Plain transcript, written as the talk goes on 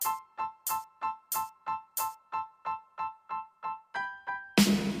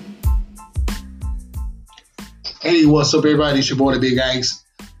Hey, what's up, everybody? It's your boy, the Big Ice,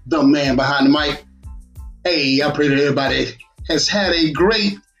 the man behind the mic. Hey, I pray that everybody has had a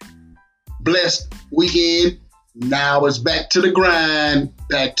great, blessed weekend. Now it's back to the grind,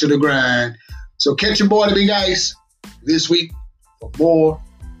 back to the grind. So catch your boy, the Big Ice, this week for more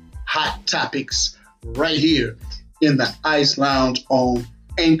hot topics right here in the Ice Lounge on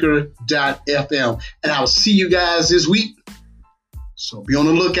Anchor.fm. And I'll see you guys this week. So be on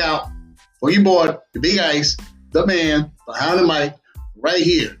the lookout for your boy, the Big Ice, the man behind the mic, right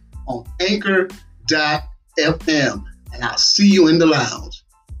here on Anchor.fm. And I'll see you in the lounge.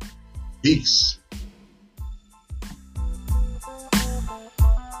 Peace.